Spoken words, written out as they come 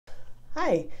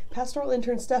Hi, pastoral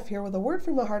intern Steph here with a word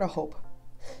from the heart of hope.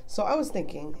 So I was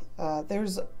thinking,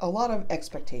 there's a lot of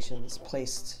expectations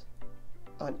placed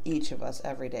on each of us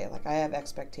every day. Like I have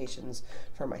expectations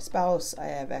for my spouse, I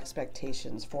have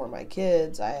expectations for my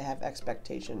kids, I have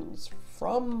expectations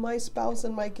from my spouse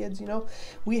and my kids,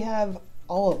 We have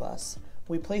all of us.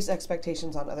 We place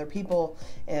expectations on other people,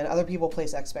 and other people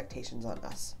place expectations on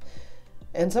us.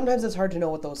 And sometimes it's hard to know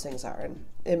what those things are. And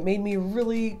it made me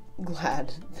really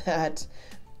glad that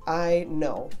I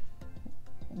know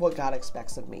what God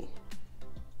expects of me.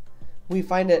 We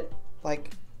find it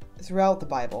like throughout the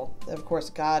Bible. Of course,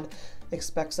 God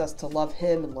expects us to love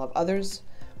Him and love others,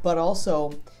 but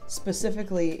also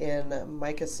specifically in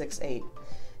Micah 6:8,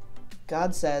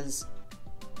 God says,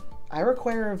 I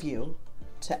require of you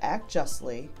to act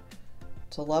justly,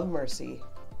 to love mercy,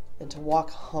 and to walk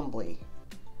humbly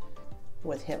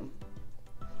with Him.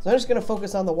 So I'm just going to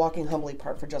focus on the walking humbly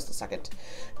part for just a second.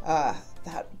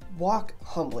 That walk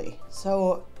humbly.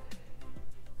 So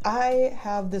I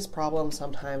have this problem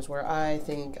sometimes where I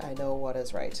think I know what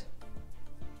is right.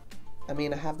 I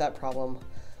have that problem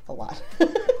a lot.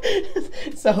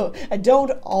 So I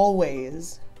don't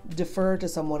always defer to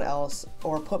someone else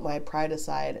or put my pride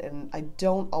aside, and I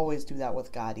don't always do that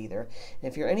with God either.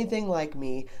 And if you're anything like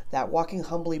me, that walking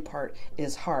humbly part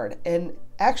is hard. And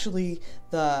actually,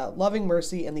 the loving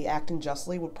mercy and the acting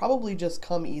justly would probably just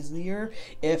come easier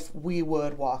if we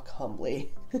would walk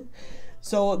humbly.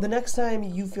 So the next time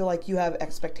you feel like you have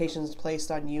expectations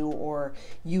placed on you, or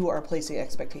you are placing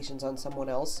expectations on someone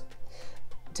else,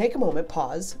 take a moment,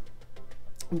 pause,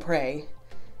 and pray,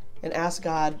 and ask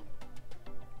God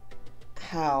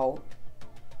how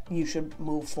you should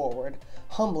move forward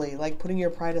humbly, like putting your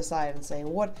pride aside and saying,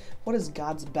 what is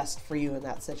God's best for you in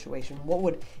that situation? What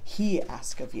would He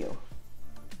ask of you?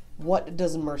 What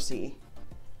does mercy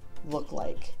look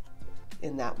like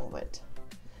in that moment?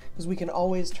 Because we can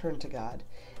always turn to God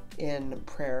in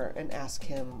prayer and ask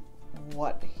Him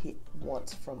what He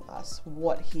wants from us,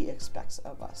 what He expects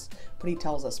of us. But He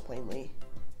tells us plainly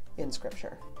in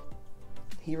Scripture.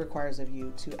 He requires of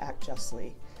you to act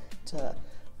justly, to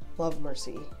love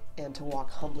mercy, and to walk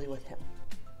humbly with Him.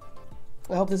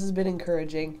 I hope this has been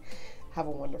encouraging. Have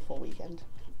a wonderful weekend.